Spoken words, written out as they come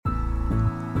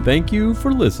Thank you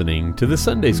for listening to the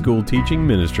Sunday School teaching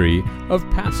ministry of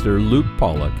Pastor Luke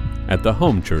Pollock at the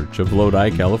Home Church of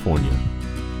Lodi, California.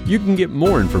 You can get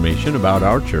more information about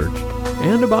our church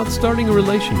and about starting a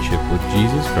relationship with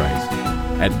Jesus Christ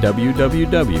at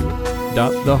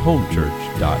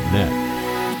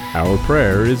www.thehomechurch.net. Our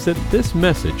prayer is that this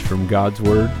message from God's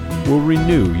Word will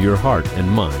renew your heart and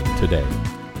mind today.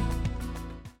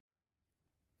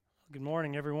 Good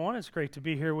morning, everyone. It's great to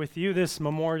be here with you this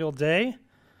Memorial Day.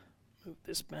 Move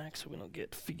this back so we don't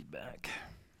get feedback.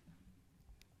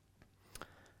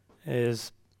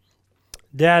 As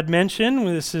Dad mentioned,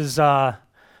 this is, as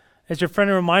your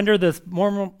friendly reminder, the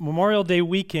Memorial Day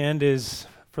weekend is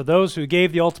for those who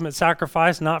gave the ultimate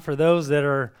sacrifice, not for those that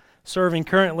are serving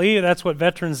currently. That's what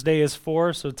Veterans Day is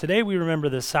for. So today we remember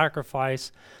the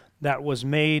sacrifice that was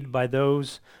made by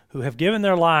those who have given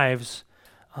their lives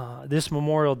this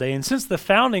Memorial Day. And since the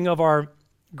founding of our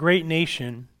great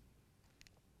nation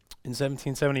in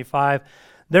 1775,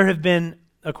 there have been,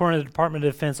 according to the Department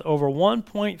of Defense, over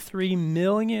 1.3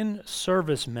 million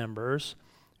service members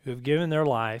who have given their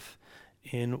life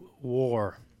in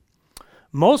war.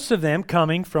 Most of them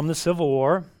coming from the Civil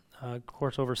War, of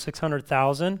course over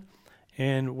 600,000,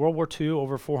 and World War II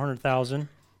over 400,000.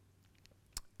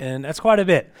 And that's quite a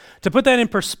bit. To put that in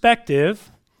perspective,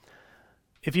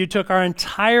 if you took our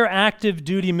entire active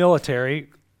duty military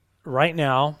right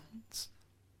now,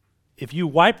 if you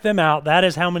wipe them out, that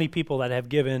is how many people that have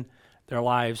given their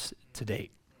lives to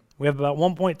date. We have about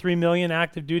 1.3 million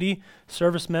active duty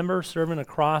service members serving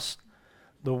across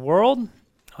the world.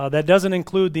 That doesn't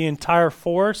include the entire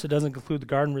force. It doesn't include the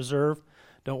Guard and Reserve.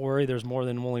 Don't worry, there's more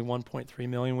than only 1.3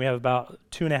 million. We have about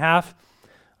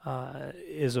 2.5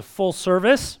 is a full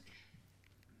service.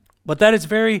 But that is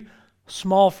very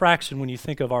small fraction when you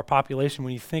think of our population,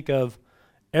 when you think of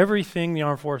everything the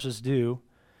armed forces do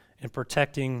in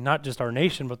protecting not just our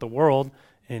nation, but the world,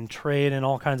 in trade and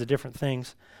all kinds of different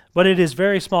things. But it is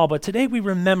very small. But today we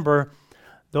remember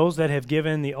those that have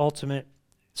given the ultimate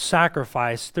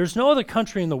sacrifice. There's no other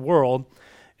country in the world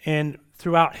and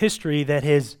throughout history that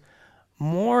is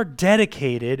more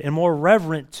dedicated and more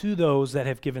reverent to those that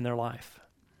have given their life.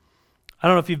 I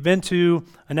don't know if you've been to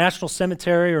a national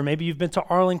cemetery or maybe you've been to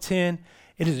Arlington.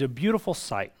 It is a beautiful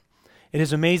sight. It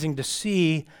is amazing to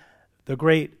see the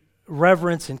great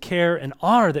reverence and care and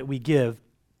honor that we give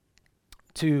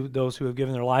to those who have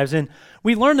given their lives. And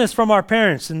we learned this from our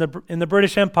parents in the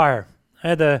British Empire. I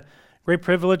had the great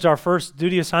privilege, our first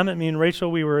duty assignment, me and Rachel,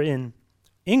 we were in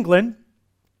England,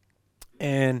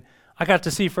 and I got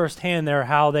to see firsthand there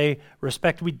how they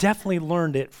respect. We definitely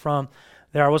learned it from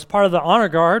there. I was part of the honor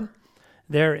guard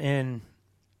there in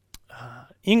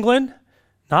England,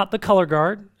 not the color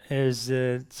guard, as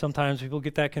sometimes people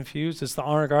get that confused. It's the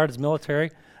honor guard, it's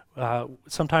military.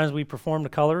 Sometimes we perform the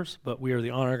colors, but we are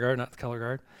the honor guard, not the color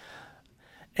guard.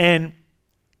 And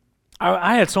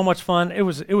I had so much fun. It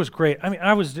was great. I mean,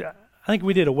 I think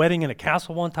we did a wedding in a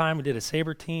castle one time. We did a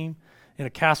saber team in a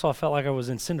castle. I felt like I was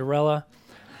in Cinderella.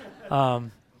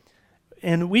 And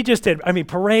we just did,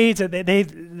 parades.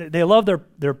 They love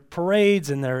their parades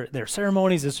and their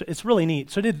ceremonies. It's really neat.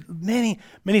 So I did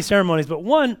many ceremonies, but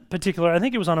one particular, I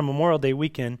think it was on a Memorial Day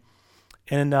weekend,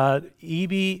 and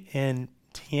Evie and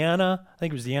Tiana, I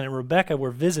think it was Deanna and Rebecca,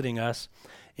 were visiting us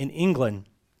in England.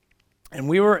 And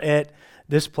we were at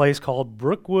this place called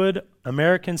Brookwood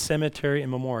American Cemetery and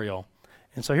Memorial.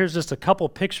 And so here's just a couple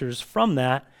pictures from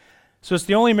that. So it's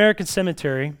the only American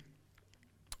cemetery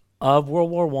of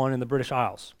World War I in the British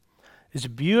Isles. It's a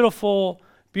beautiful,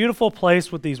 beautiful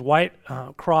place with these white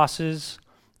crosses.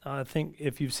 I think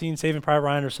if you've seen Saving Private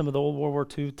Ryan or some of the old World War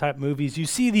II type movies, you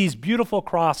see these beautiful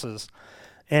crosses.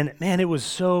 And man, it was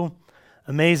so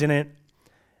amazing.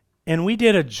 And we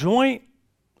did a joint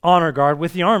honor guard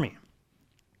with the Army.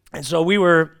 And so we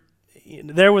were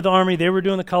there with the Army, they were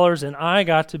doing the colors, and I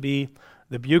got to be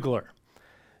the bugler.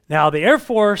 Now, the Air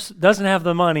Force doesn't have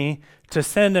the money to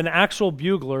send an actual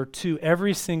bugler to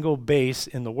every single base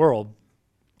in the world.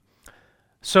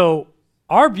 So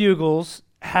our bugles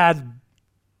had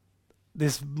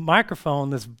this microphone,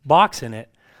 this box in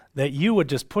it, that you would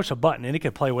just push a button and it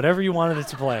could play whatever you wanted it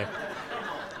to play.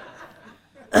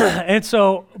 And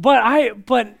so, but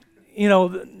you know,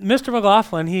 Mr.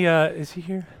 McLaughlin, is he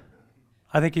here?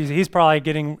 I think he's probably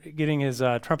getting his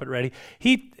trumpet ready.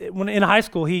 When in high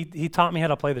school, he taught me how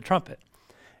to play the trumpet.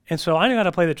 And so I knew how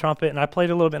to play the trumpet, and I played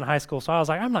a little bit in high school, so I was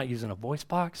like, I'm not using a voice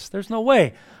box. There's no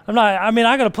way. I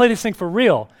got to play this thing for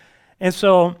real. And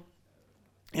so,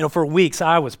 for weeks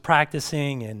I was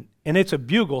practicing, and it's a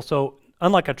bugle, so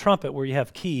unlike a trumpet where you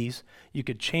have keys, you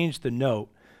could change the note,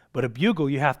 but a bugle,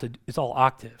 it's all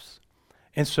octaves.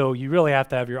 And so you really have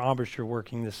to have your embouchure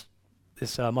working this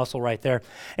muscle right there.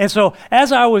 And so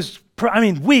as I was,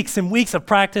 weeks and weeks of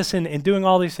practice and doing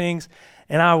all these things,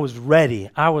 and I was ready.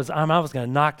 I was going to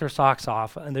knock their socks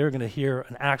off, and they were going to hear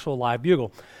an actual live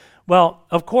bugle. Well,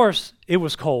 of course, it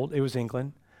was cold. It was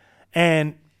England.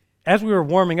 And as we were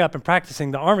warming up and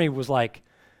practicing, the Army was like,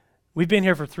 we've been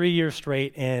here for 3 years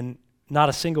straight, and not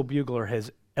a single bugler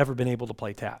has ever been able to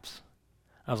play taps.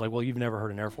 I was like, well, you've never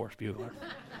heard an Air Force bugler.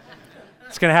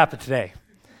 It's going to happen today.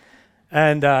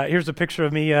 And here's a picture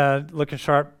of me looking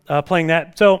sharp playing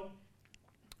that. So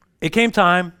it came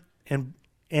time,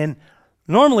 and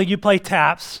normally you play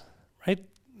taps, right?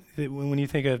 When you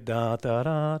think of da da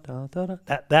da da da da,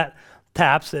 that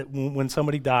taps that when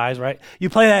somebody dies, right? You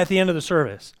play that at the end of the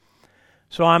service.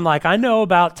 So I'm like, I know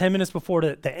about 10 minutes before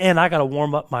the end, I got to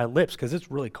warm up my lips because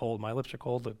it's really cold. My lips are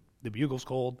cold. The bugle's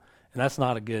cold, and that's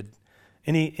not a good.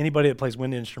 Anybody that plays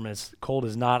wind instruments, cold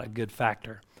is not a good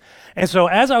factor. And so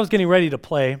as I was getting ready to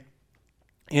play,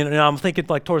 and I'm thinking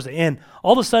like towards the end,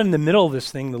 all of a sudden in the middle of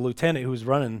this thing, the lieutenant who was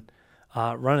running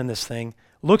this thing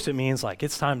looks at me and is like,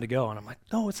 it's time to go. And I'm like,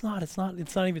 no, it's not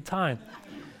even time.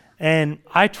 And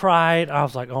I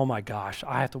was like, oh my gosh,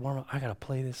 I have to warm up. I got to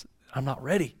play this. I'm not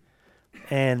ready.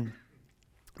 And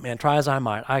man, try as I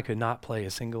might, I could not play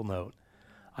a single note.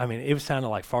 It was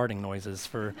sounding like farting noises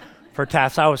for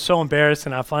taps. I was so embarrassed,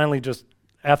 and I finally just,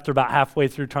 after about halfway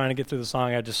through trying to get through the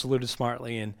song, I just saluted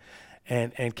smartly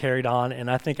and carried on. And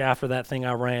I think after that thing,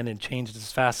 I ran and changed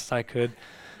as fast as I could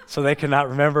so they could not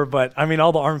remember. But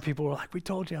all the Army people were like, we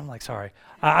told you. I'm like, sorry.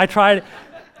 I tried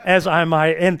as I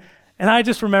might. And I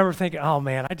just remember thinking, oh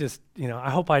man, I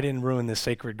hope I didn't ruin this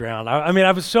sacred ground.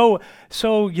 I was so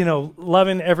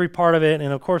loving every part of it.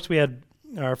 And of course we had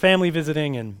our family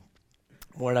visiting, and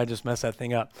boy, did I just mess that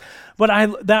thing up. But I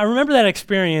remember that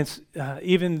experience,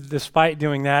 even despite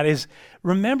doing that, is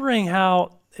remembering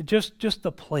how just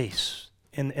the place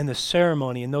and the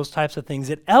ceremony and those types of things,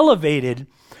 it elevated,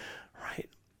 right?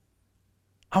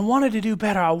 I wanted to do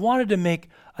better. I wanted to make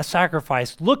a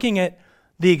sacrifice. Looking at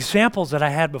the examples that I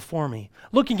had before me,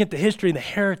 looking at the history and the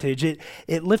heritage,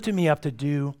 it lifted me up to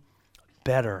do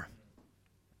better.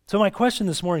 So my question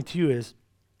this morning to you is,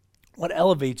 what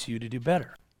elevates you to do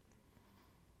better?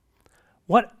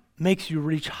 What makes you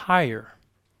reach higher?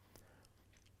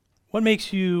 What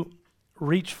makes you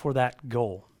reach for that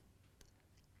goal?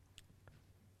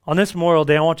 On this Memorial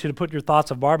Day, I want you to put your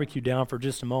thoughts of barbecue down for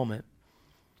just a moment.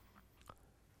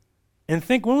 And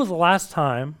think, when was the last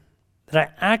time that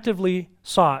I actively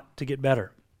sought to get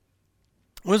better?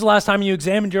 When was the last time you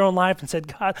examined your own life and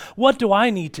said, God, what do I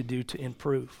need to do to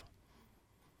improve?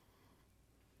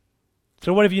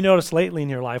 So what have you noticed lately in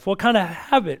your life? What kind of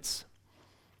habits?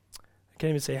 I can't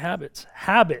even say habits.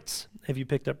 Habits have you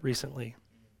picked up recently?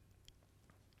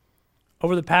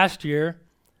 Over the past year,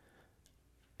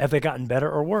 have they gotten better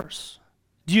or worse?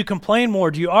 Do you complain more?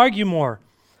 Do you argue more?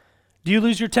 Do you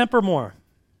lose your temper more?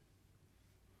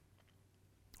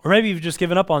 Or maybe you've just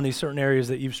given up on these certain areas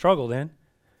that you've struggled in,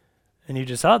 and you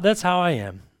just, that's how I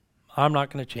am. I'm not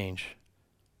going to change.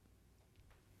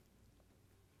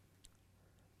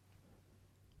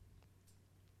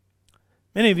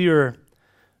 Many of you are,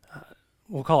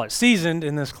 we'll call it seasoned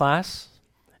in this class,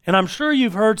 and I'm sure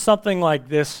you've heard something like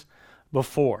this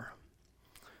before.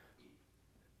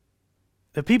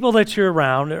 The people that you're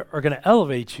around are going to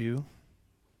elevate you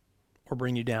or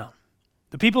bring you down.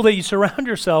 The people that you surround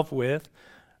yourself with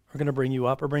are going to bring you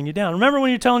up or bring you down. Remember when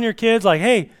you're telling your kids, like,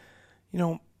 hey,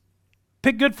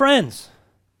 pick good friends.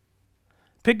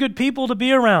 Pick good people to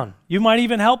be around. You might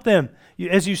even help them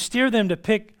as you steer them to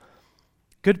pick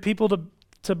good people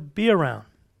to be around.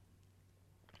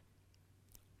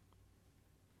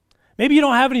 Maybe you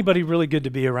don't have anybody really good to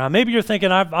be around. Maybe you're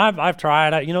thinking, I've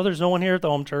tried. There's no one here at the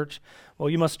home church. Well,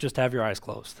 you must just have your eyes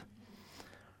closed.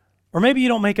 Or maybe you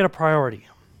don't make it a priority.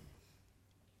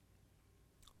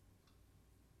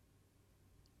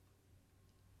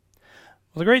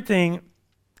 Well, the great thing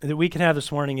that we can have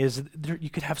this morning is you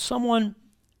could have someone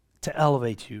to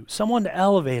elevate you, someone to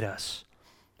elevate us.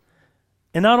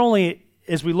 And not only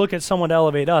as we look at someone to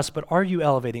elevate us, but are you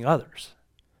elevating others?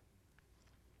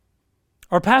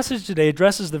 Our passage today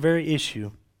addresses the very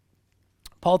issue.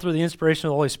 Paul, through the inspiration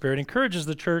of the Holy Spirit, encourages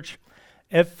the church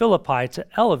at Philippi to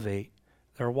elevate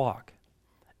their walk.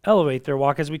 Elevate their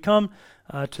walk. As we come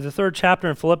to the 3rd chapter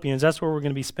in Philippians, that's where we're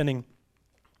going to be spending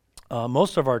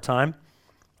most of our time.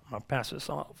 I'm going to pass this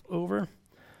off over.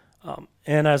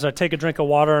 And as I take a drink of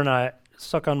water and I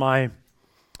suck on my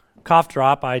cough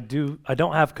drop, I don't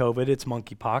have COVID, it's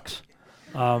monkeypox.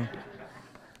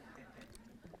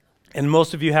 And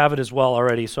most of you have it as well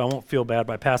already, so I won't feel bad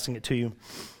by passing it to you.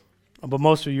 but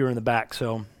most of you are in the back.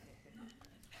 So,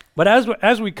 but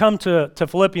as we come to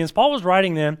Philippians, Paul was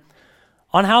writing them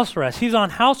on house arrest. He's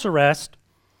on house arrest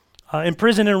in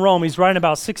prison in Rome. He's writing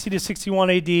about 60 to 61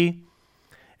 AD.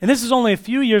 And this is only a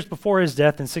few years before his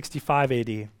death in 65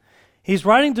 AD. He's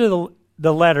writing to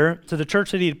the letter to the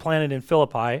church that he had planted in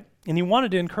Philippi, and he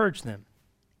wanted to encourage them.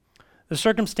 The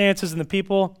circumstances and the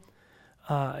people,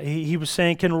 he was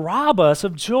saying, can rob us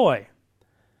of joy.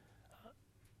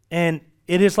 And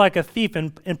it is like a thief.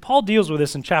 And Paul deals with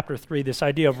this in chapter 3, this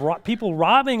idea of people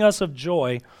robbing us of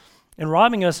joy and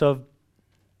robbing us of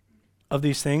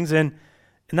these things. And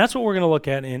that's what we're going to look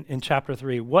at in chapter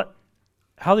 3.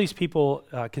 How these people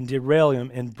can derail you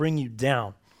and bring you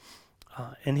down.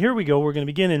 And here we go. We're going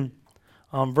to begin in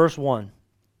verse 1.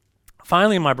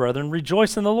 Finally, my brethren,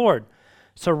 rejoice in the Lord.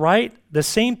 So write the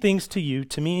same things to you.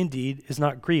 To me, indeed, is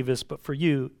not grievous, but for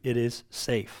you it is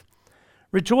safe.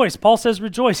 Rejoice. Paul says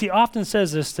rejoice. He often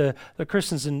says this to the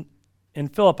Christians in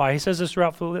Philippi. He says this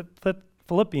throughout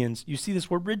Philippians. You see this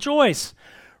word rejoice.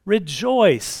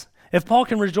 Rejoice. If Paul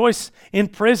can rejoice in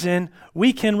prison,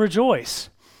 we can rejoice.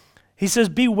 He says,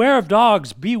 beware of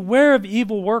dogs, beware of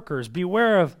evil workers,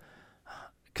 beware of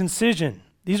concision.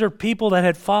 These are people that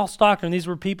had false doctrine. These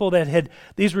were people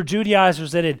these were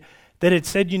Judaizers that had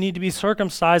said you need to be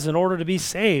circumcised in order to be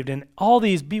saved. And all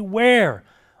these, beware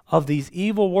of these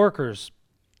evil workers.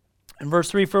 In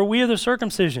verse 3, for we are the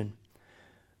circumcision,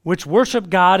 which worship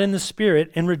God in the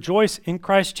Spirit and rejoice in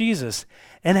Christ Jesus,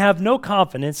 and have no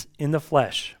confidence in the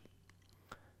flesh.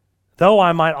 Though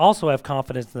I might also have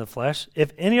confidence in the flesh,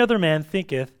 if any other man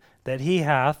thinketh that he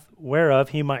hath whereof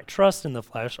he might trust in the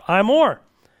flesh, I more.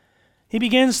 He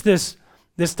begins this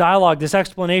dialogue, this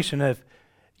explanation of,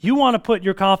 you want to put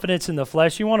your confidence in the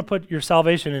flesh, you want to put your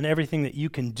salvation in everything that you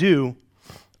can do,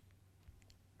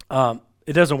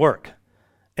 it doesn't work.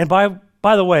 And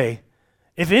by the way,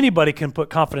 if anybody can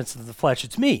put confidence in the flesh,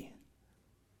 it's me.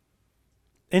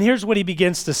 And here's what he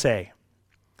begins to say.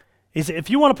 He said, if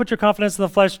you want to put your confidence in the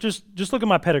flesh, just look at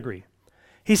my pedigree.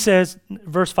 He says,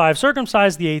 verse 5,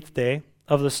 circumcised the 8th day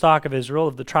of the stock of Israel,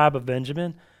 of the tribe of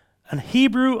Benjamin, an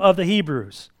Hebrew of the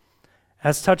Hebrews,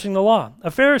 as touching the law,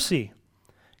 a Pharisee,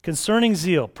 concerning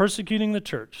zeal, persecuting the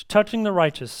church, touching the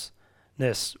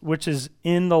righteousness which is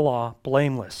in the law,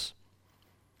 blameless.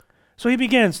 So he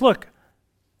begins, look,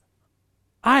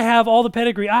 I have all the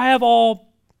pedigree, I have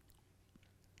all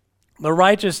the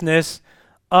righteousness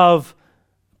of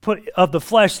the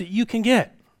flesh that you can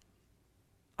get.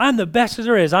 I'm the best as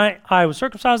there is. I was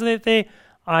circumcised that day.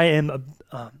 I am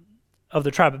of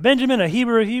the tribe of Benjamin, a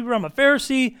Hebrew. I'm a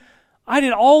Pharisee. I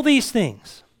did all these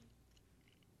things.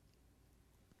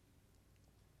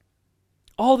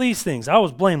 All these things. I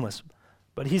was blameless.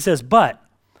 But he says, but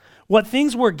what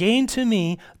things were gained to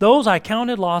me, those I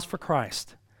counted loss for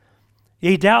Christ.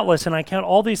 Yea, doubtless, and I count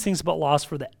all these things but loss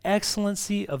for the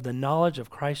excellency of the knowledge of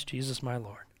Christ Jesus my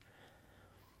Lord.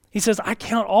 He says, I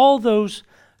count all those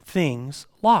things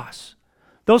loss.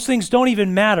 Those things don't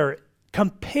even matter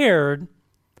compared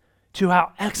to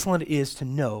how excellent it is to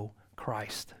know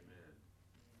Christ.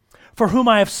 For whom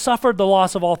I have suffered the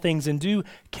loss of all things and do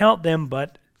count them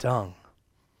but dung.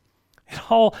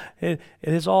 It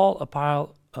is all a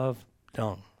pile of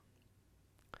dung.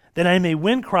 That I may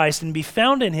win Christ and be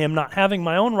found in him, not having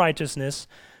my own righteousness,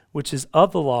 which is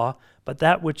of the law, but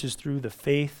that which is through the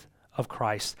faith of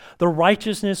Christ, the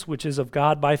righteousness which is of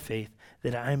God by faith,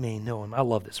 that I may know him. I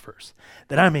love this verse.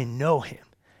 That I may know him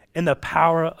in the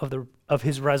power of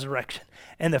his resurrection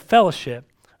and the fellowship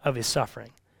of his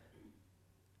suffering.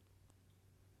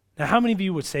 Now, how many of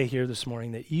you would say here this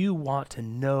morning that you want to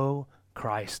know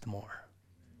Christ more?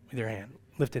 With your hand,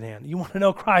 lifted hand. You want to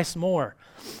know Christ more.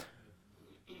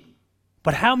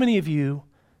 But how many of you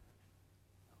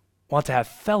want to have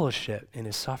fellowship in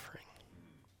his suffering?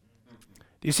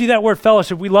 Do you see that word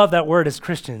fellowship? We love that word as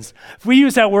Christians. We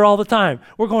use that word all the time.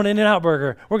 We're going to In-N-Out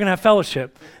Burger. We're going to have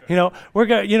fellowship. We're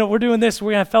doing this.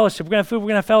 We're going to have fellowship. We're going to have food. We're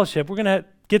going to have fellowship. We're going to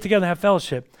get together and have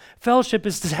fellowship. Fellowship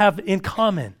is to have in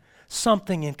common,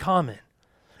 something in common.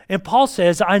 And Paul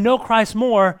says, I know Christ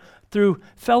more through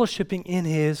fellowshipping in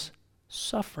his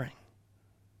suffering.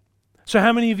 So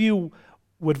how many of you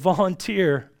would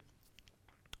volunteer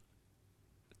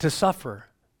to suffer?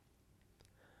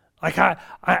 Like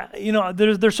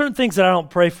there's certain things that I don't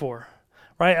pray for,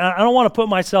 right? I don't want to put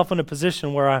myself in a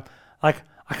position where I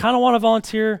kind of want to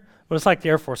volunteer, but it's like the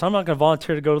Air Force. I'm not going to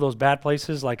volunteer to go to those bad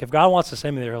places. Like if God wants to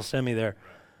send me there, he'll send me there.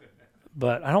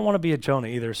 But I don't want to be a Jonah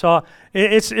either. So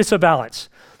it's a balance.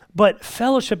 But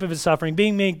fellowship of his suffering,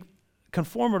 being made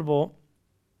conformable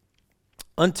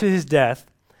unto his death,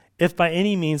 if by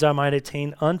any means I might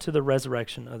attain unto the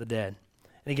resurrection of the dead.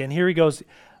 And again, here he goes.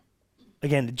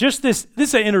 again, just this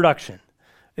is an introduction,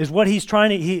 is what he's trying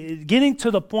to, getting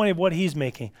to the point of what he's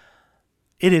making.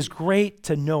 It is great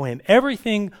to know him.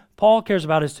 Everything Paul cares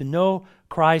about is to know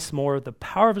Christ more, the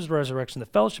power of his resurrection, the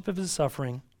fellowship of his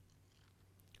suffering.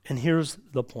 And here's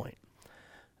the point.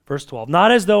 Verse 12,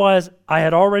 not as though I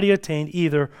had already attained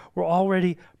either, were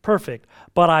already perfect,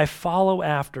 but I follow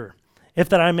after, if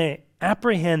that I may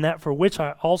apprehend that for which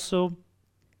I also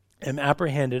am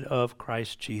apprehended of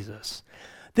Christ Jesus.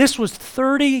 This was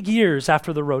 30 years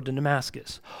after the road to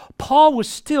Damascus. Paul was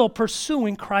still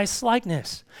pursuing Christ's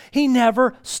likeness. He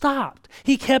never stopped.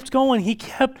 He kept going. He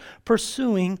kept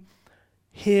pursuing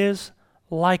his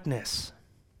likeness.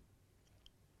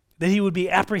 That he would be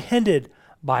apprehended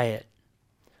by it.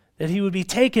 That he would be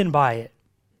taken by it.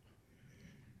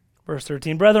 Verse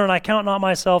 13, brethren, I count not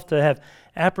myself to have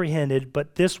apprehended,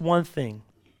 but this one thing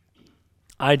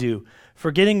I do,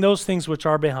 forgetting those things which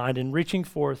are behind and reaching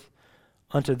forth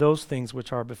unto those things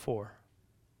which are before.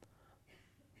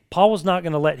 Paul was not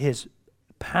going to let his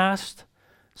past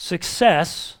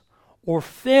success or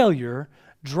failure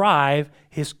drive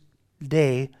his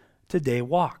day-to-day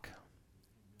walk.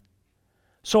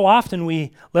 So often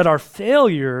we let our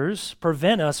failures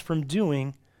prevent us from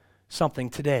doing something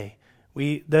today.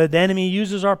 The enemy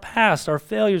uses our past, our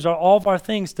failures, all of our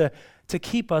things to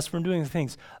keep us from doing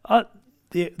things.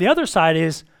 The other side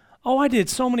is, I did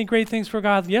so many great things for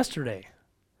God yesterday.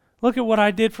 Look at what I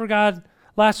did for God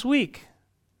last week.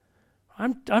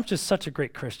 I'm just such a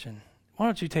great Christian. Why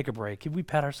don't you take a break? Can we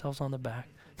pat ourselves on the back?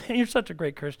 You're such a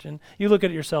great Christian. You look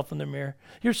at yourself in the mirror.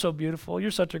 You're so beautiful.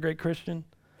 You're such a great Christian.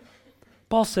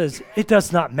 Paul says, it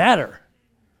does not matter.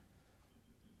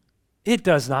 It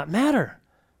does not matter.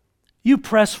 You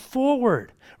press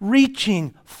forward,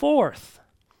 reaching forth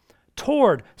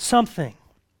toward something.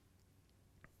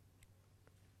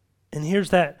 And here's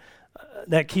that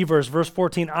key verse, verse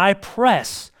 14. I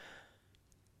press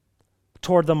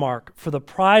toward the mark for the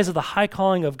prize of the high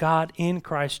calling of God in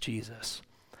Christ Jesus.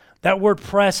 That word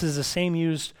press is the same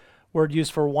word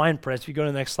used for wine press. If you go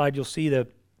to the next slide, you'll see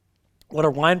what a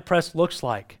wine press looks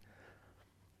like.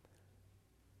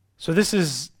 So this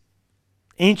is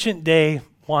ancient day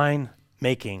wine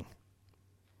making.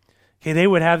 Okay, they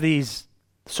would have these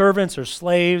servants or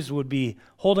slaves would be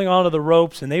holding onto the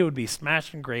ropes and they would be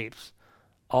smashing grapes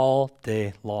all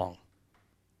day long.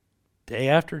 Day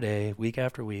after day, week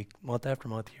after week, month after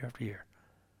month, year after year.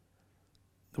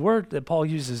 The word that Paul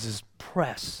uses is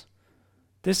press.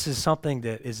 This is something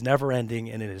that is never ending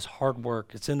and it is hard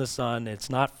work. It's in the sun. It's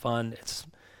not fun.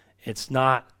 It's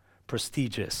not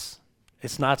prestigious.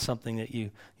 It's not something that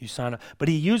you sign up. But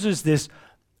he uses this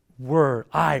word,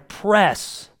 I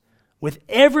press, with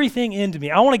everything into me.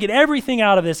 I want to get everything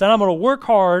out of this and I'm going to work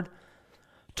hard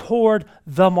toward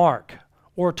the mark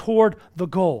or toward the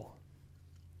goal.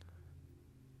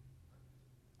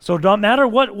 So it don't matter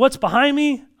what's behind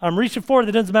me. I'm reaching forward.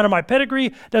 It doesn't matter my pedigree.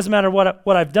 It doesn't matter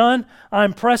what I've done.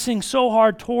 I'm pressing so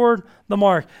hard toward the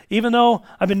mark. Even though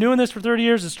I've been doing this for 30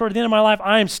 years, it's toward the end of my life,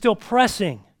 I am still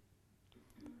pressing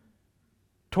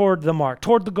toward the mark,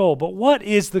 toward the goal. But what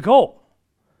is the goal?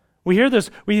 We hear this.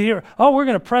 We hear, we're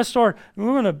going to press toward,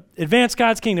 we're going to advance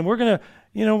God's kingdom. We're going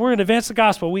to advance the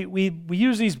gospel. We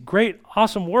use these great,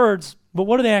 awesome words, but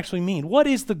what do they actually mean? What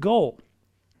is the goal?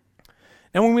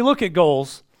 Now, when we look at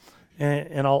goals,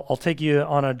 and I'll take you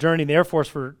on a journey in the Air Force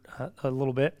for a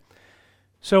little bit.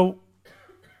 So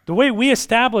the way we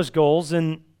establish goals,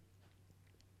 and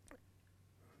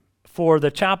for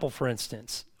the chapel, for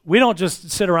instance, we don't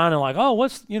just sit around and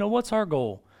what's our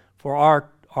goal for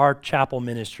our chapel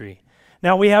ministry?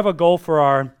 Now we have a goal for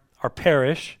our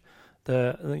parish,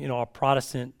 our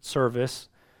Protestant service,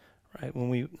 right? When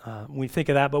we think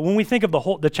of that, but when we think of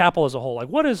the chapel as a whole, like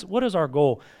what is our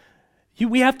goal?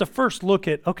 We have to first look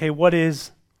at, what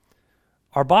is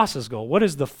our boss's goal? What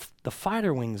is the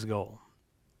fighter wing's goal?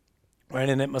 Right,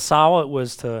 and at Masawa, it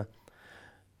was to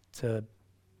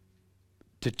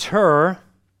deter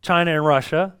China and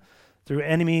Russia through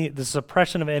the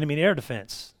suppression of enemy air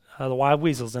defense, the wild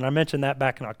weasels, and I mentioned that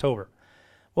back in October.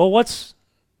 Well,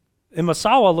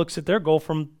 Masawa looks at their goal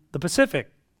from the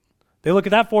Pacific. They look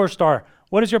at that 4-star.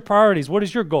 What is your priorities? What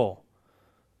is your goal?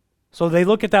 So they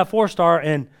look at that 4-star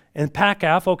and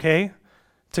PACAF,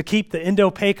 to keep the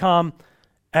Indo-PACOM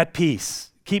at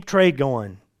peace, keep trade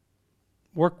going,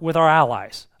 work with our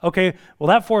allies. Okay, well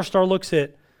that 4-star looks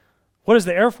at what is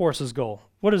the Air Force's goal?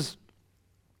 What is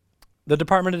the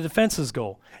Department of Defense's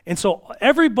goal? And so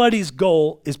everybody's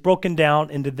goal is broken down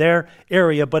into their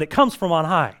area, but it comes from on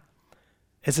high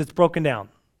as it's broken down.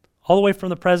 All the way from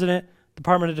the President,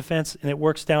 Department of Defense, and it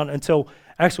works down until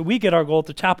actually we get our goal at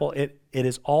the chapel. It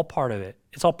is all part of it.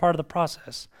 It's all part of the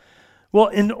process. Well,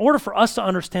 in order for us to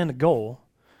understand the goal,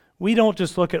 we don't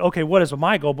just look at, okay, what is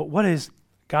my goal, but what is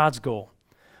God's goal?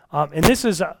 And this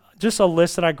is just a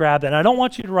list that I grabbed, and I don't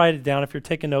want you to write it down if you're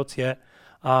taking notes yet.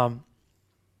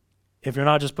 If you're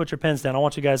not, just put your pens down. I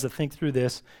want you guys to think through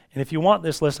this. And if you want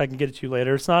this list, I can get it to you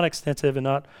later. It's not extensive and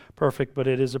not perfect, but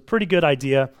it is a pretty good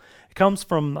idea. It comes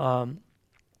from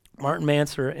Martin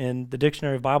Manser in the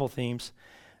Dictionary of Bible Themes.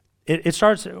 It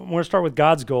starts, we're going to start with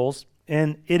God's goals,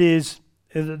 and it is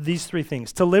these three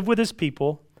things: to live with his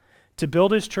people, to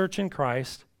build his church in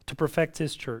Christ, to perfect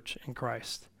his church in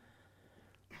Christ.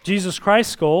 Jesus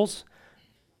Christ's goals: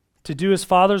 to do his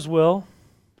Father's will,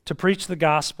 to preach the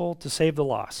gospel, to save the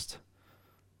lost.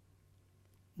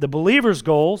 The believer's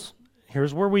goals,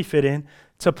 here's where we fit in: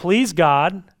 to please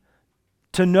God,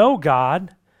 to know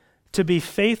God, to be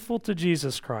faithful to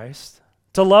Jesus Christ,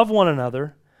 to love one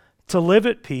another, to live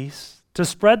at peace, to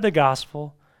spread the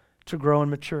gospel, to grow in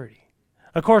maturity.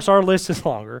 Of course, our list is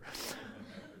longer.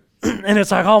 And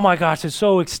it's like, oh my gosh, it's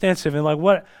so extensive. And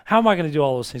like, how am I going to do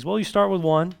all those things? Well, you start with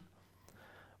one,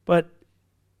 but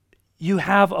you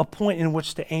have a point in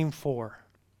which to aim for.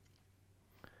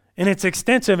 And it's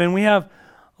extensive, and we have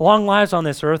long lives on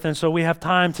this earth, and so we have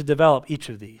time to develop each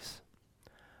of these.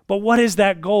 But what is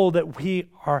that goal that we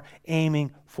are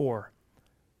aiming for?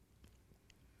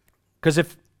 Because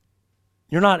if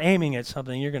you're not aiming at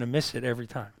something, you're going to miss it every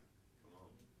time.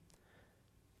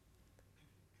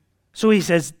 So he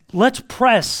says, let's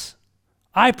press.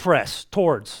 I'm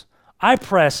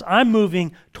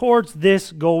moving towards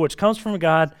this goal, which comes from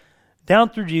God, down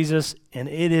through Jesus, and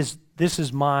this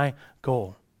is my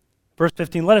goal. Verse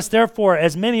 15, let us therefore,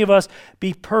 as many of us,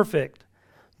 be perfect,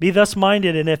 be thus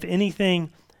minded, and if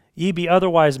anything ye be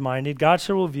otherwise minded, God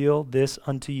shall reveal this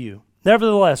unto you.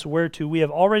 Nevertheless, whereto we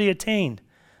have already attained,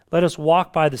 let us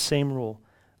walk by the same rule.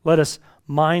 Let us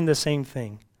mind the same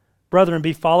thing. Brethren,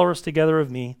 be followers together of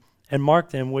me, and mark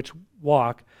them which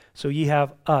walk, so ye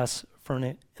have us for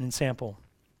an ensample.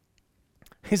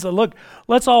 He said, look,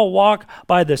 let's all walk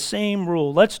by the same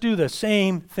rule. Let's do the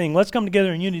same thing. Let's come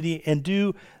together in unity and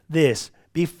do this.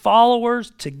 Be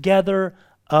followers together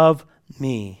of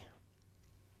me.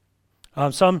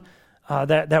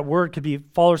 That word could be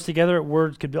followers together. That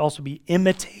word could also be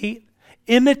imitate.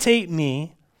 Imitate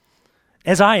me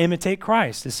as I imitate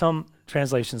Christ, as some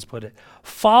translations put it.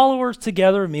 Followers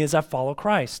together of me as I follow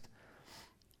Christ.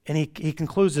 And he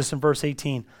concludes this in verse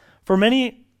 18. For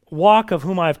many walk, of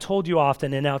whom I have told you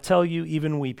often, and now tell you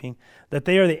even weeping, that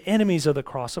they are the enemies of the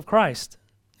cross of Christ.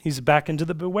 He's back into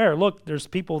the beware. Look, there's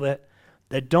people that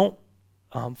don't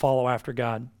follow after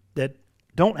God, that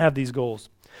don't have these goals,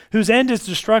 whose end is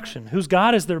destruction, whose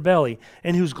God is their belly,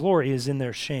 and whose glory is in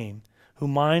their shame, who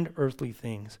mind earthly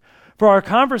things. For our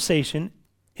conversation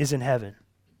is in heaven,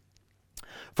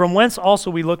 from whence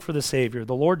also we look for the Savior,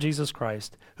 the Lord Jesus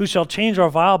Christ, who shall change our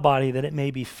vile body, that it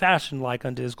may be fashioned like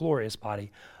unto his glorious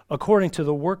body, according to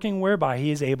the working whereby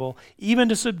he is able even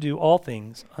to subdue all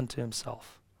things unto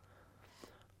himself.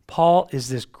 Paul is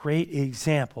this great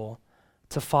example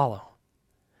to follow.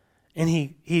 And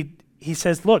he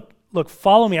says, look,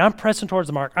 follow me. I'm pressing towards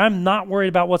the mark. I'm not worried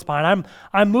about what's behind.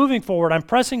 I'm moving forward. I'm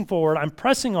pressing forward. I'm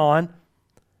pressing on.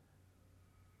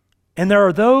 And there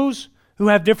are those who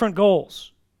have different goals.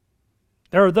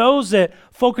 There are those that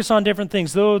focus on different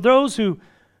things. There are those who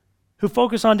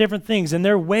focus on different things, and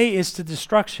their way is to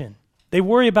destruction. They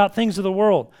worry about things of the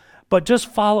world. But just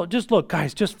follow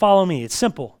me. It's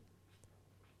simple.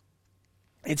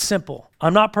 It's simple.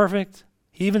 I'm not perfect.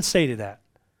 He even stated that.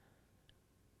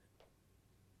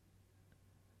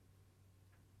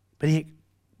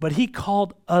 But he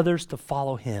called others to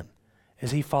follow him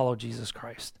as he followed Jesus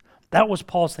Christ. That was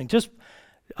Paul's thing.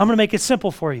 I'm going to make it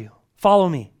simple for you. Follow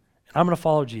me. I'm going to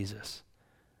follow Jesus.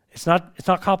 It's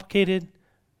not complicated.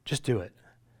 Just do it.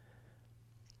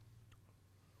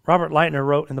 Robert Lightner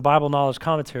wrote in the Bible Knowledge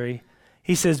Commentary,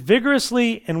 he says,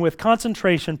 vigorously and with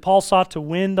concentration, Paul sought to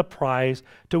win the prize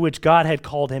to which God had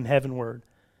called him heavenward.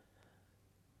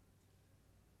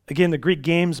 Again, the Greek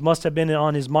games must have been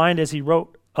on his mind as he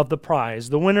wrote of the prize.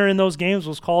 The winner in those games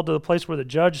was called to the place where the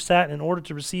judge sat in order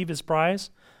to receive his prize.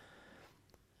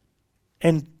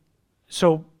 And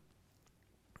so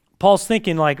Paul's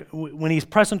thinking, like, when he's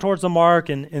pressing towards the mark,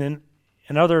 and in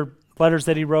other letters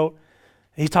that he wrote,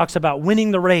 he talks about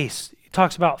winning the race. He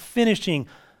talks about finishing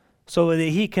so that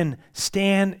he can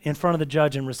stand in front of the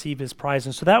judge and receive his prize.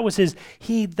 And so that was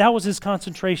his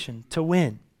concentration, to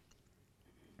win.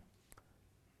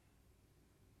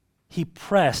 He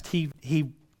pressed. He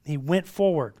went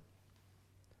forward.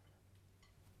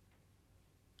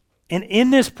 And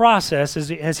in this process,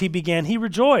 as he began, he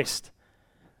rejoiced.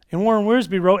 And Warren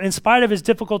Wiersbe wrote, in spite of his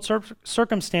difficult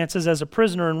circumstances as a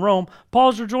prisoner in Rome,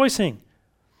 Paul's rejoicing.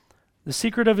 The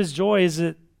secret of his joy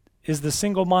is the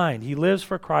single mind. He lives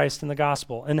for Christ and the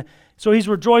gospel. And so he's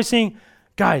rejoicing.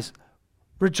 Guys,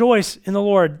 rejoice in the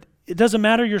Lord. It doesn't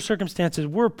matter your circumstances.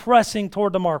 We're pressing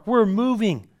toward the mark. We're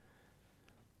moving.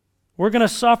 We're going to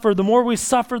suffer. The more we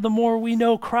suffer, the more we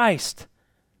know Christ.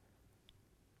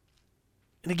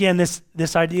 And again,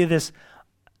 this idea,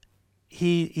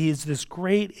 he is this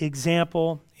great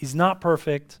example. He's not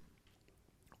perfect,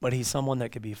 but he's someone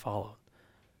that could be followed.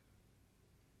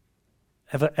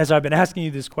 As I've been asking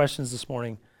you these questions this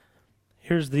morning,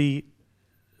 here's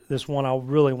this one I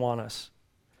really want us.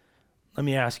 Let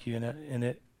me ask you,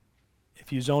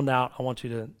 if you zoned out, I want you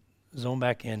to zone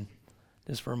back in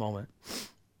just for a moment.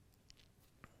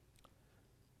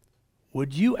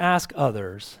 Would you ask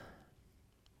others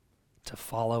to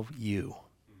follow you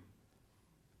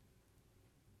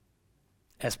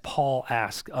as Paul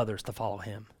asked others to follow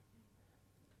him?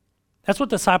 That's what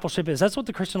discipleship is. That's what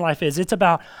the Christian life is. It's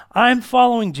about, I'm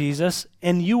following Jesus,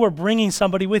 and you are bringing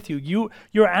somebody with you.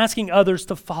 You're asking others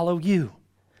to follow you.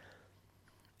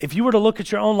 If you were to look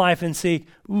at your own life and say,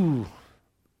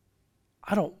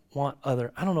 I don't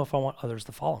know if I want others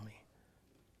to follow me,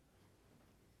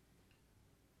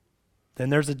 then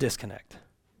there's a disconnect.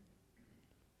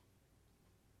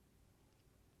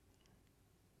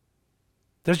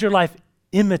 Does your life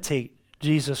imitate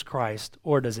Jesus Christ,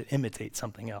 or does it imitate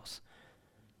something else?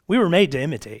 We were made to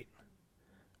imitate.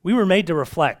 We were made to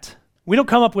reflect. We don't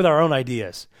come up with our own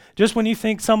ideas. Just when you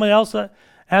think somebody else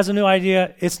has a new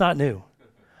idea, it's not new.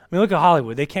 I mean, look at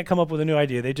Hollywood. They can't come up with a new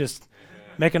idea. They just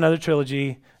make another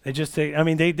trilogy.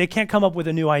 They can't come up with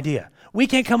a new idea. We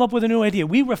can't come up with a new idea.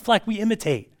 We reflect, we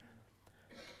imitate.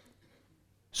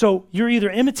 So you're either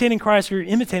imitating Christ or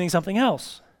you're imitating something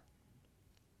else.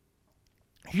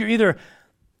 You're either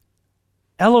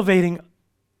elevating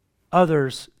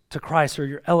others to Christ or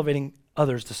you're elevating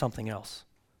others to something else.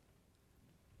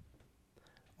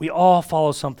 We all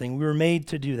follow something. We were made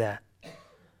to do that.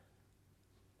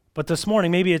 But this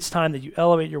morning, maybe it's time that you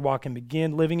elevate your walk and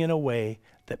begin living in a way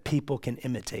that people can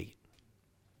imitate.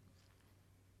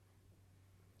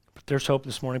 But there's hope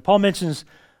this morning. Paul mentions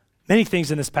many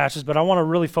things in this passage, but I want to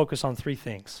really focus on 3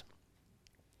 things.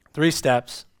 3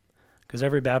 steps, because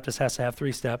every Baptist has to have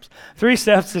 3 steps. 3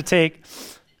 steps to take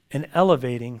in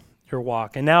elevating your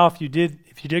walk. And now if you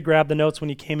did grab the notes when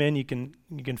you came in, you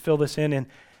can fill this in,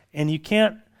 and you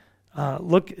can't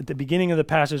look at the beginning of the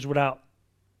passage without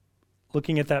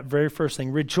looking at that very first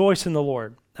thing. Rejoice in the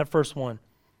Lord, that first one.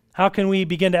 How can we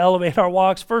begin to elevate our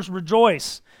walks? First,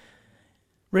 rejoice.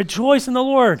 Rejoice in the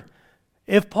Lord.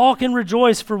 If Paul can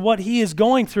rejoice for what he is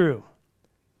going through,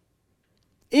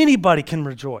 anybody can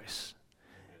rejoice.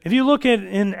 If you look at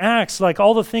in Acts, like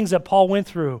all the things that Paul went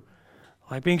through,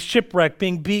 like being shipwrecked,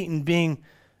 being beaten, being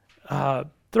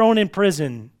thrown in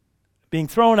prison, being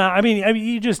thrown out. Everything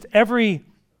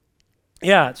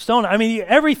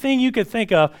you could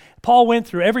think of, Paul went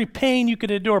through. Every pain you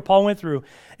could endure, Paul went through.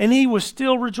 And he was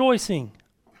still rejoicing.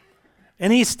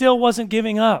 And he still wasn't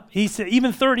giving up. He said,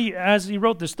 even 30, as he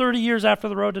wrote this, 30 years after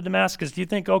the road to Damascus, do you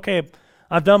think, okay,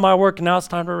 I've done my work and now it's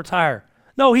time to retire?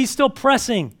 No, he's still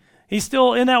pressing. He's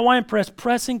still in that wine press,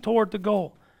 pressing toward the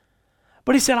goal.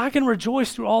 But he said, I can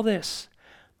rejoice through all this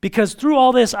because through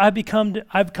all this, I've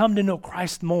come to know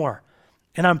Christ more.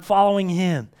 And I'm following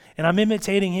him and I'm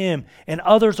imitating him and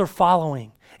others are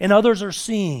following and others are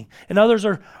seeing and others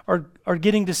are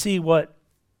getting to see what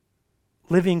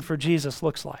living for Jesus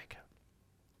looks like.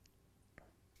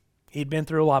 He'd been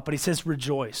through a lot, but he says,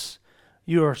 rejoice.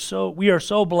 We are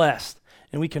so blessed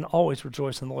and we can always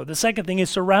rejoice in the Lord. The second thing is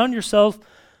surround yourself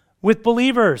with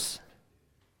believers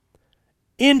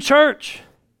in church.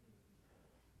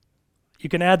 You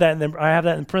can add that, and I have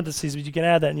that in parentheses, but you can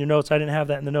add that in your notes. I didn't have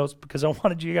that in the notes because I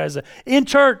wanted you guys to, in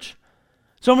church.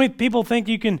 So many people think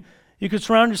you could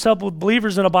surround yourself with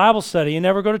believers in a Bible study and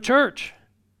never go to church.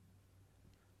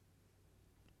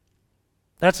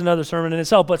 That's another sermon in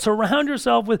itself, but surround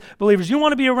yourself with believers. You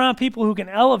want to be around people who can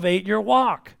elevate your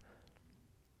walk.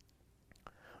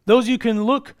 Those you can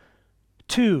look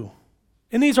to.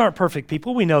 And these aren't perfect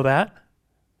people, we know that.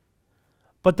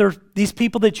 But they're these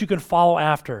people that you can follow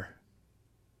after.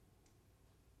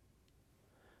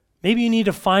 Maybe you need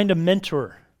to find a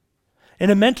mentor. And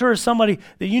a mentor is somebody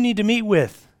that you need to meet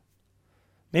with.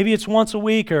 Maybe it's once a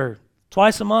week or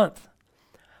twice a month.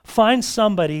 Find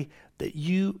somebody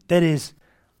that is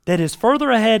further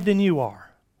ahead than you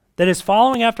are, that is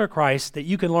following after Christ that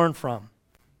you can learn from.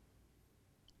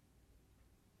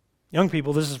 Young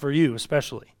people, this is for you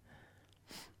especially.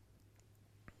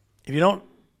 If you don't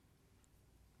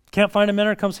Can't find a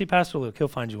mentor? Come see Pastor Luke. He'll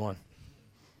find you one.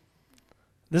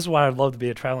 This is why I'd love to be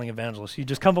a traveling evangelist. You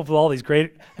just come up with all these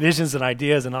great visions and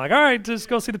ideas, and I'm like, all right, just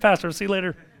go see the pastor. See you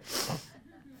later.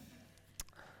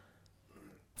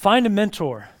 Find a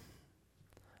mentor.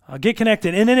 Get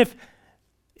connected. And then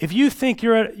if you think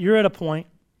you're at a point,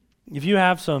 if you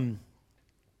have some,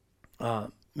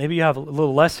 maybe you have a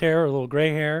little less hair or a little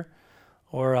gray hair,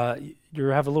 or you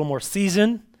have a little more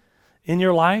season in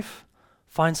your life,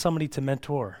 find somebody to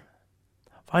mentor.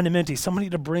 Find a mentee, somebody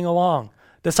to bring along.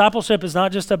 Discipleship is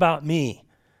not just about me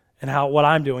and what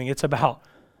I'm doing. It's about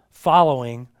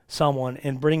following someone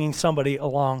and bringing somebody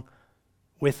along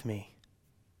with me.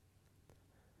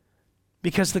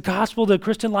 Because the gospel, the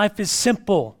Christian life is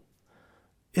simple.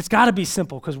 It's got to be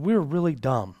simple because we're really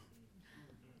dumb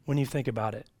when you think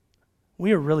about it.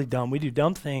 We are really dumb. We do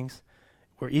dumb things.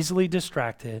 We're easily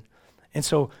distracted. And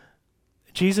so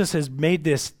Jesus has made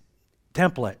this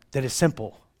template that is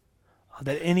simple,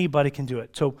 that anybody can do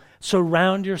it. So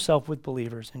surround yourself with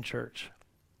believers in church.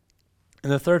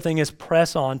 And the third thing is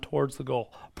press on towards the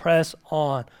goal. Press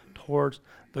on towards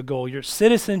the goal. Your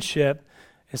citizenship,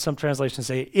 as some translations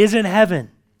say, is in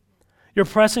heaven. You're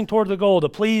pressing toward the goal to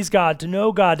please God, to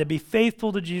know God, to be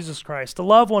faithful to Jesus Christ, to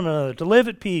love one another, to live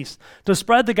at peace, to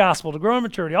spread the gospel, to grow in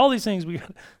maturity, all these things we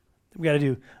got to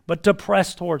do. But to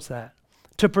press towards that,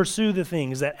 to pursue the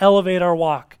things that elevate our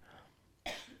walk.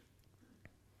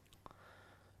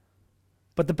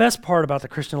 But the best part about the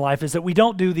Christian life is that we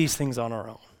don't do these things on our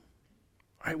own.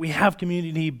 Right? We have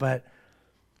community, but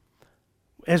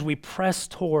as we press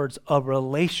towards a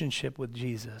relationship with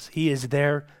Jesus, he is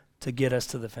there to get us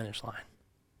to the finish line.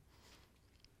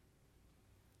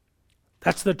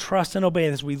 That's the trust and obey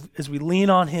as we lean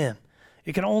on him.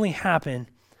 It can only happen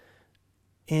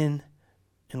in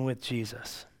and with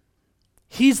Jesus.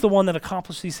 He's the one that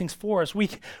accomplished these things for us. We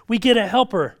get a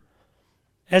helper.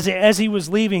 As he was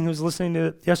leaving, he was listening to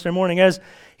it yesterday morning, as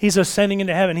he's ascending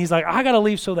into heaven, he's like, I got to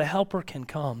leave so the helper can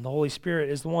come. The Holy Spirit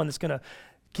is the one that's going to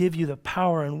give you the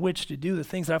power in which to do the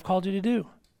things that I've called you to do.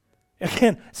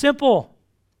 Again, simple.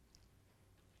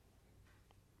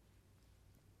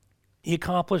 He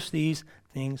accomplished these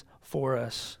things for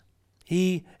us.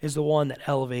 He is the one that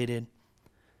elevated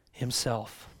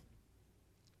himself.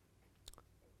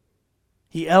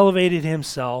 He elevated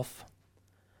himself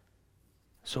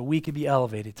so we could be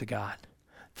elevated to God.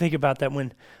 Think about that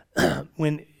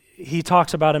when he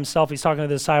talks about himself, he's talking to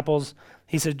the disciples.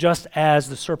 He said, just as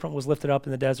the serpent was lifted up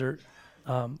in the desert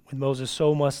with Moses,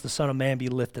 so must the Son of Man be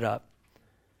lifted up.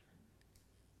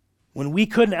 When we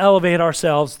couldn't elevate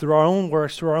ourselves through our own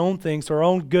works, through our own things, through our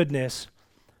own goodness,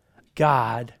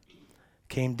 God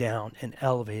came down and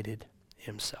elevated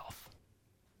himself.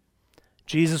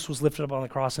 Jesus was lifted up on the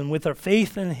cross, and with our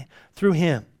faith through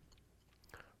him,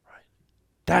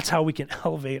 that's how we can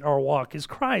elevate our walk, is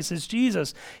Christ, is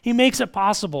Jesus. He makes it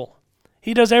possible.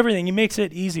 He does everything. He makes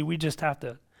it easy. We just have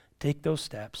to take those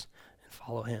steps and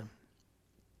follow him.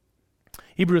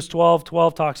 Hebrews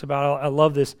 12:12 talks about, I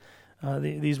love this,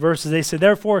 these verses. They said,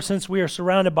 therefore, since we are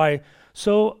surrounded by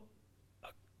so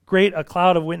great a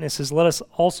cloud of witnesses, let us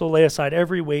also lay aside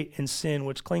every weight and sin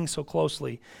which clings so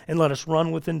closely, and let us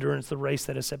run with endurance the race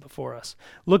that is set before us.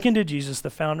 Look into Jesus, the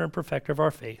founder and perfecter of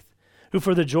our faith, who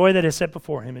for the joy that is set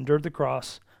before him endured the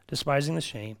cross, despising the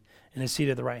shame, and is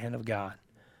seated at the right hand of God,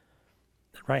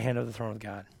 the right hand of the throne of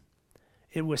God.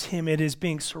 It was him. It is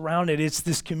being surrounded. It's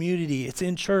this community. It's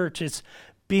in church. It's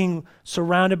being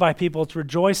surrounded by people. It's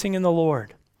rejoicing in the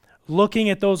Lord, looking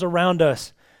at those around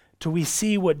us till we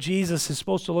see what Jesus is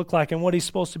supposed to look like and what he's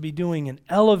supposed to be doing, and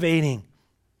elevating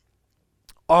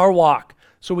our walk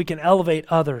so we can elevate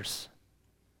others.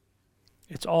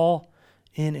 It's all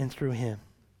in and through him.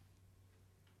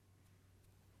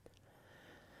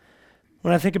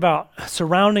 When I think about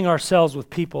surrounding ourselves with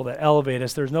people that elevate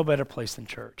us, there's no better place than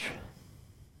church.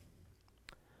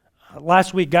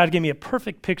 Last week, God gave me a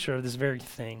perfect picture of this very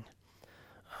thing.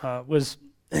 Was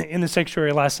in the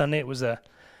sanctuary last Sunday. It was the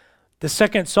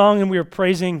second song, and we were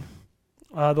praising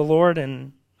the Lord,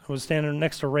 and I was standing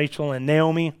next to Rachel and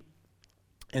Naomi.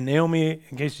 And Naomi,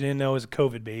 in case you didn't know, is a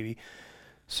COVID baby.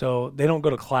 So they don't go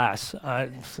to class.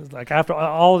 Like after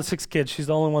all the 6 kids, she's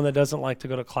the only one that doesn't like to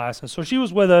go to class. And so she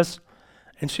was with us.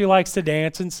 And she likes to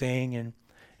dance and sing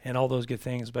and all those good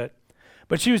things. But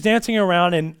she was dancing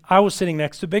around, and I was sitting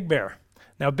next to Big Bear.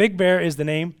 Now, Big Bear is the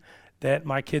name that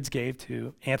my kids gave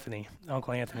to Anthony,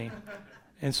 Uncle Anthony.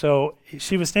 And so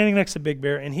she was standing next to Big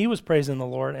Bear, and he was praising the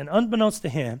Lord. And unbeknownst to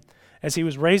him, as he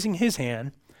was raising his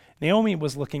hand, Naomi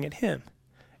was looking at him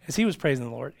as he was praising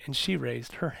the Lord, and she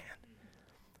raised her hand.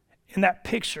 In that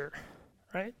picture,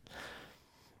 right?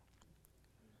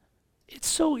 It's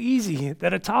so easy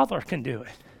that a toddler can do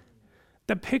it.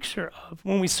 The picture of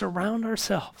when we surround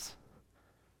ourselves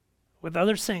with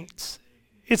other saints,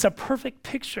 it's a perfect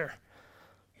picture.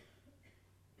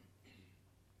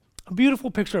 A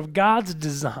beautiful picture of God's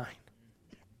design.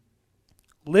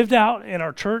 Lived out in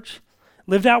our church,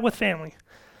 lived out with family.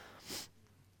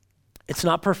 It's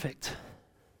not perfect,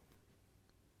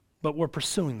 but we're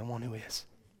pursuing the one who is.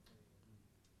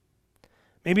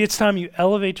 Maybe it's time you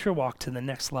elevate your walk to the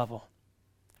next level.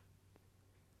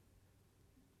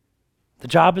 The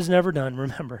job is never done,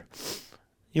 remember.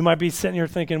 You might be sitting here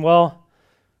thinking, well,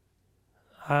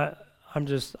 I've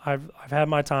had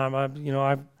my time. I'm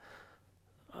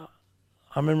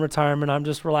in retirement. I'm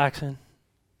just relaxing.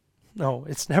 No,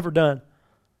 it's never done.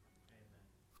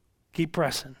 Keep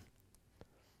pressing.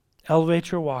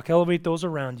 Elevate your walk. Elevate those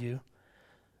around you.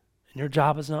 And your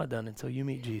job is not done until you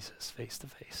meet Jesus face to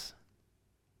face.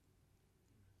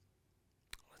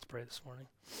 Let's pray this morning.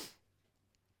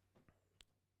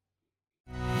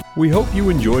 We hope you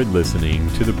enjoyed listening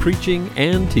to the preaching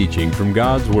and teaching from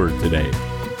God's Word today.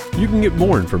 You can get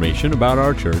more information about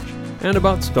our church and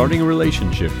about starting a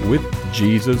relationship with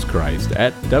Jesus Christ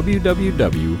at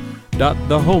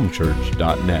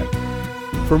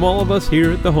www.thehomechurch.net. From all of us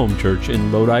here at the Home Church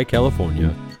in Lodi,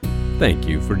 California, thank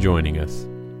you for joining us.